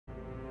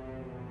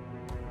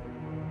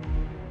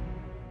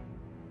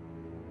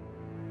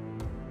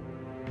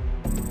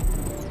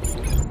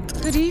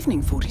Good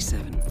evening,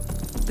 47.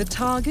 The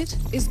target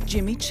is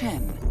Jimmy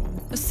Chen,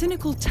 a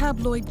cynical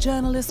tabloid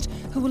journalist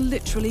who will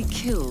literally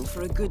kill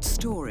for a good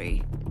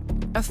story.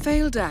 A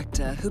failed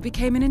actor who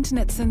became an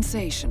internet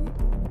sensation,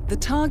 the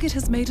target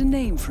has made a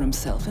name for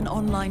himself in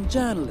online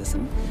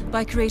journalism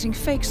by creating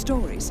fake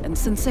stories and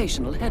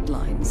sensational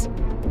headlines.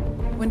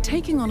 When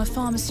taking on a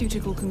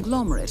pharmaceutical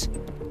conglomerate,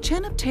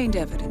 Chen obtained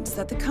evidence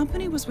that the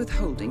company was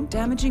withholding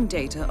damaging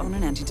data on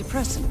an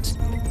antidepressant.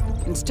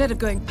 Instead of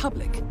going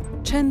public,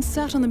 Chen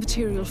sat on the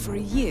material for a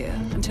year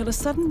until a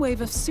sudden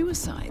wave of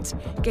suicides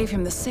gave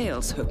him the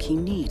sales hook he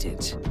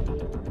needed.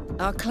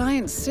 Our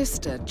client's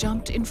sister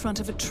jumped in front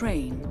of a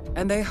train,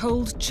 and they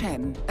hold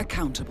Chen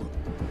accountable.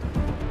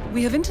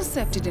 We have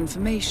intercepted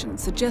information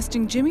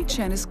suggesting Jimmy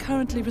Chen is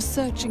currently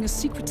researching a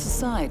secret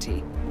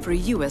society for a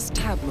US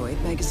tabloid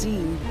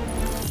magazine.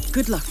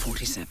 Good luck,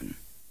 47.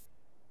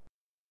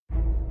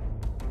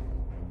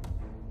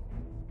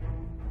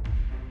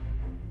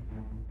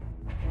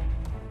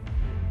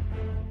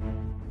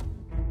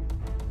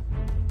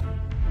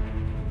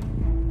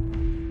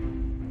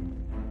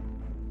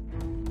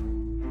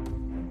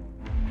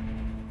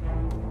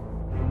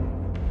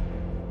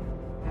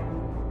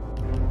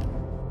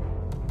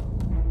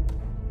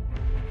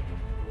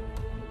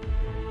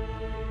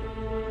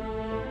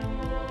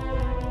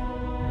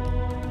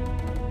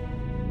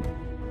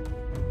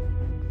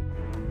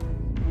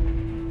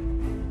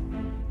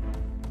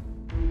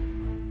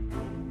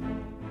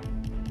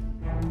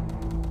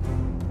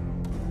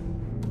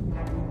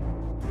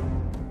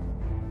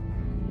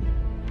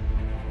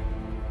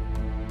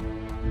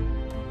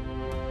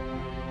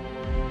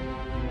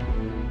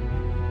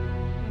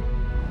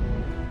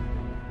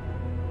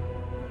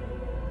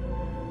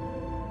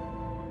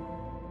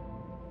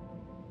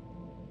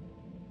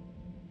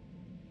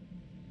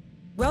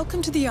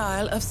 Welcome to the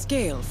Isle of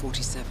Scale,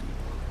 47.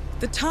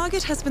 The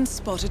target has been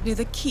spotted near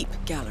the Keep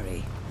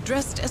Gallery,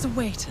 dressed as a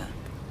waiter.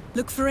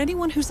 Look for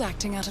anyone who's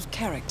acting out of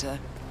character,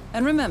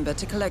 and remember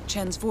to collect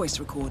Chen's voice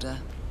recorder.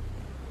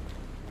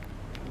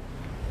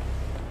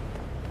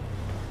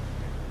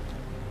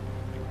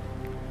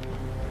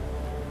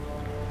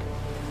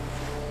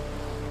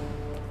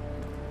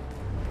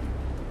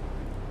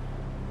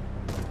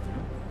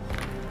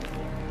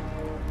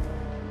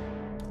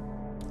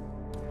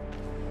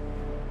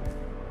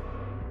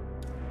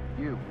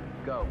 You,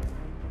 go.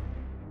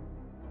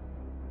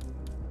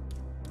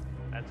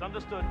 That's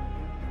understood.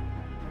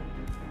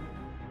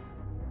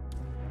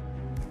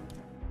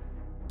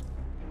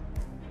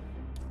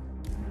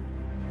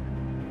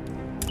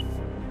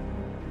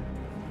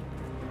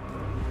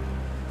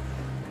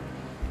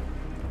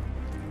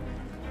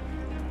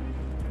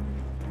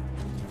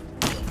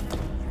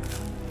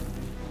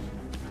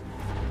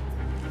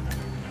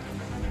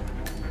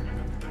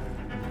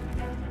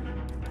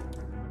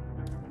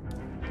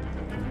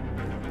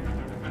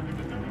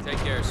 Take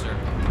care, sir.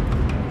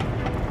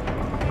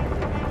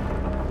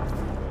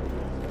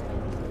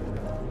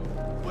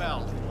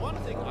 Well, one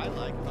thing I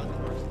like about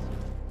horses.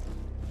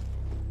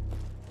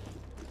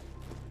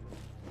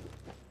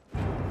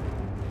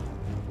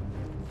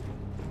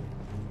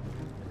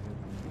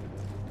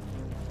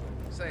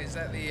 Say, is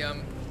that the,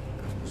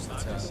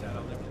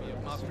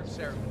 master of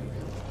ceremony?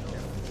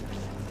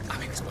 I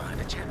mean, it's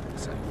behind a chap,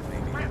 so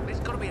maybe. There's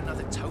gotta be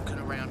another token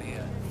around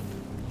here.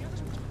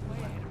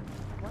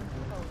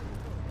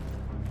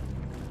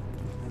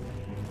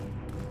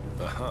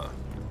 Uh-huh.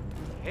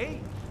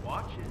 Hey,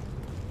 watch it.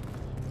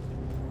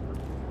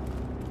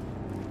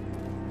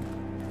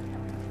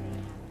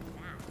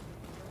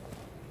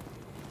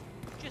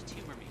 Just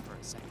humor me for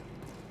a second.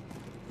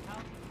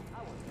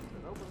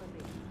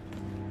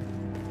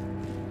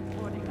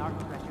 Hoarding our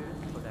treasures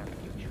for their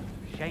future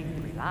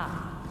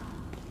Shangri-La.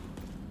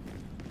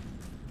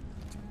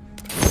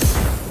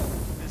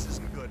 This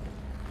isn't good.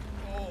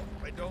 Oh,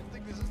 I don't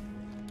think this is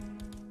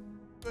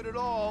good at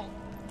all.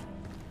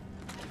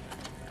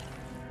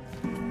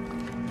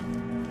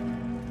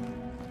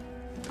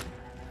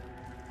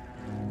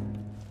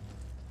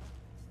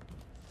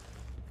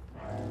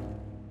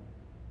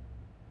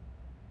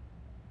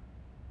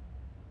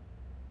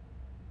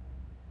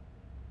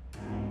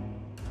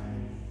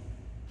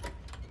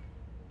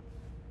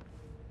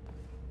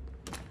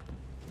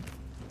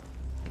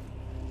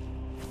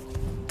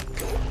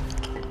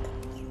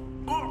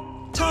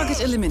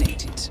 Target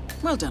eliminated.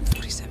 Well done,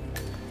 47.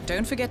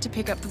 Don't forget to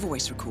pick up the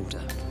voice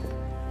recorder.